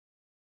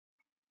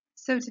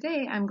So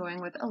today I'm going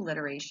with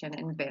alliteration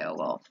in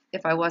Beowulf.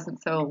 If I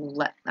wasn't so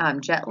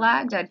jet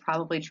lagged, I'd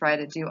probably try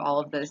to do all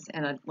of this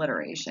in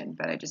alliteration,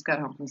 but I just got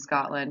home from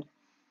Scotland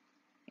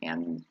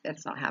and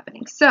it's not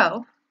happening.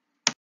 So,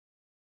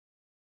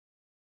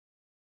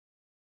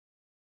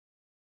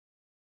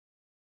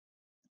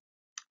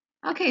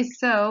 okay,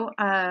 so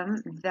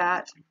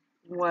that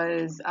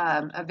was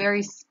a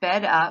very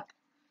sped up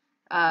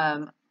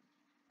um,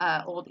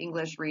 Old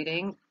English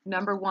reading.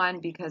 Number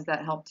one, because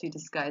that helped to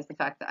disguise the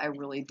fact that I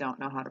really don't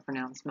know how to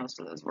pronounce most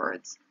of those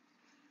words.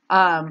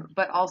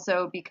 But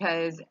also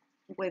because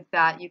with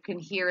that you can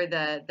hear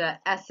the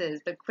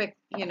S's, the quick,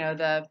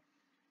 the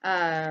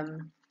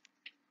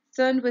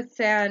sund with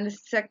sand,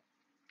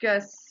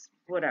 secus,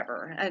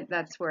 whatever. And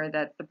that's where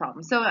that's the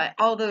problem. So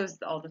all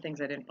the things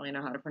I didn't really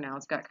know how to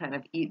pronounce got kind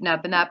of eaten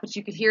up in that. But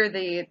you could hear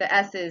the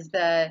S's,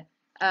 that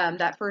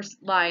first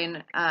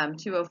line,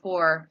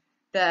 204,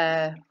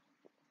 the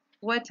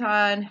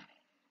Wetan,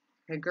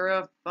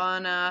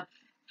 Higurafana,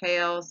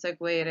 Hail,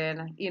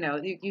 Segwaden,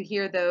 you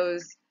hear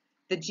those,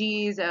 the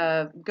G's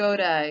of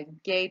Goda,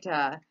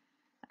 Geta.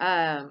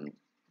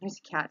 There's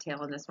a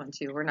cattail in this one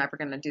too. We're never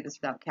going to do this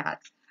without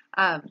cats.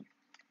 But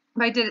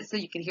I did it so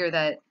you could hear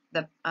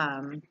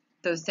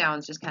those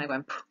sounds just kind of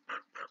going.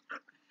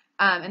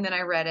 And then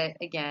I read it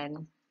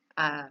again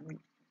at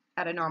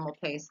a normal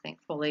pace,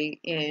 thankfully,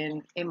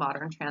 in a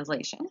modern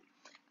translation.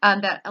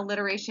 That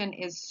alliteration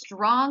is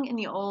strong in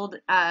the old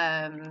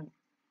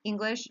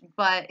English,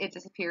 but it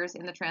disappears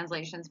in the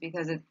translations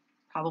because it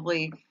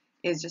probably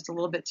is just a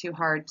little bit too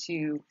hard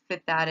to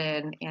fit that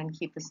in and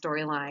keep the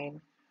storyline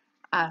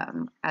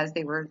as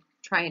they were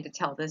trying to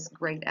tell this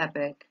great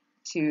epic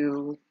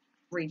to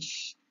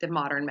reach the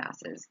modern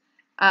masses.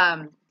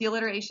 The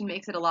alliteration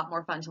makes it a lot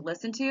more fun to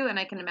listen to, and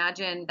I can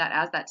imagine that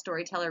as that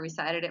storyteller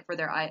recited it for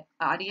their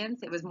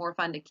audience, it was more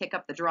fun to kick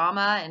up the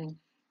drama and,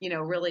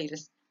 really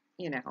just,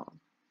 I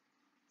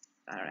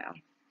don't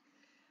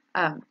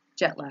know,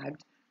 jet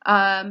lagged.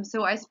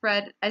 So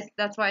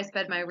that's why I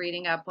sped my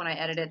reading up when I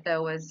edited,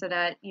 though, was so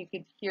that you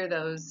could hear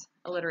those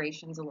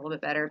alliterations a little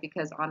bit better,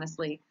 because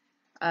honestly,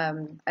 I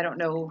don't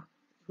know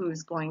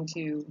who's going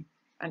to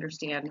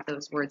understand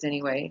those words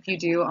anyway. If you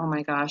do, oh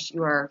my gosh,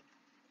 you are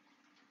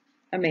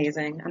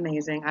amazing,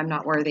 amazing. I'm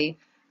not worthy.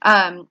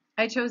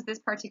 I chose this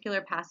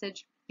particular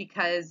passage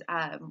because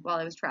while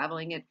I was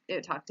traveling,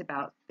 it talked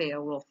about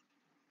Beowulf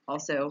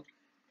also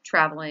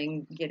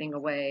traveling, getting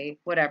away,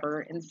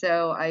 whatever. And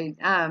so I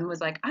was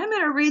like, I'm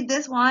going to read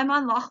this while I'm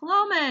on Loch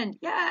Lomond.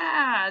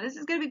 Yeah, this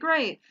is going to be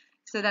great.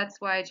 So that's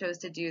why I chose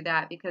to do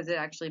that, because it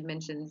actually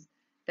mentions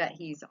that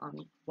he's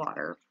on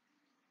water.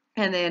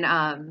 And then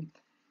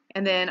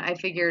I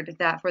figured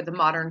that for the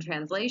modern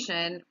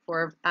translation,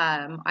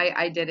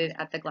 I did it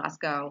at the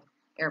Glasgow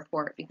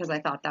airport because I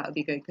thought that would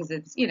be good, because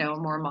it's, a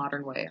more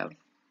modern way of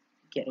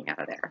getting out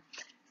of there.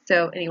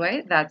 So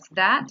anyway, that's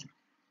that.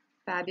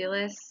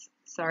 Fabulous.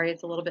 Sorry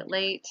it's a little bit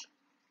late.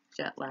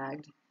 Jet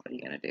lagged. What are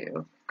you going to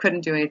do?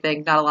 Couldn't do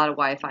anything. Not a lot of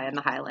Wi-Fi in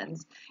the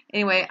Highlands.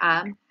 Anyway,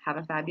 have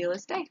a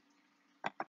fabulous day.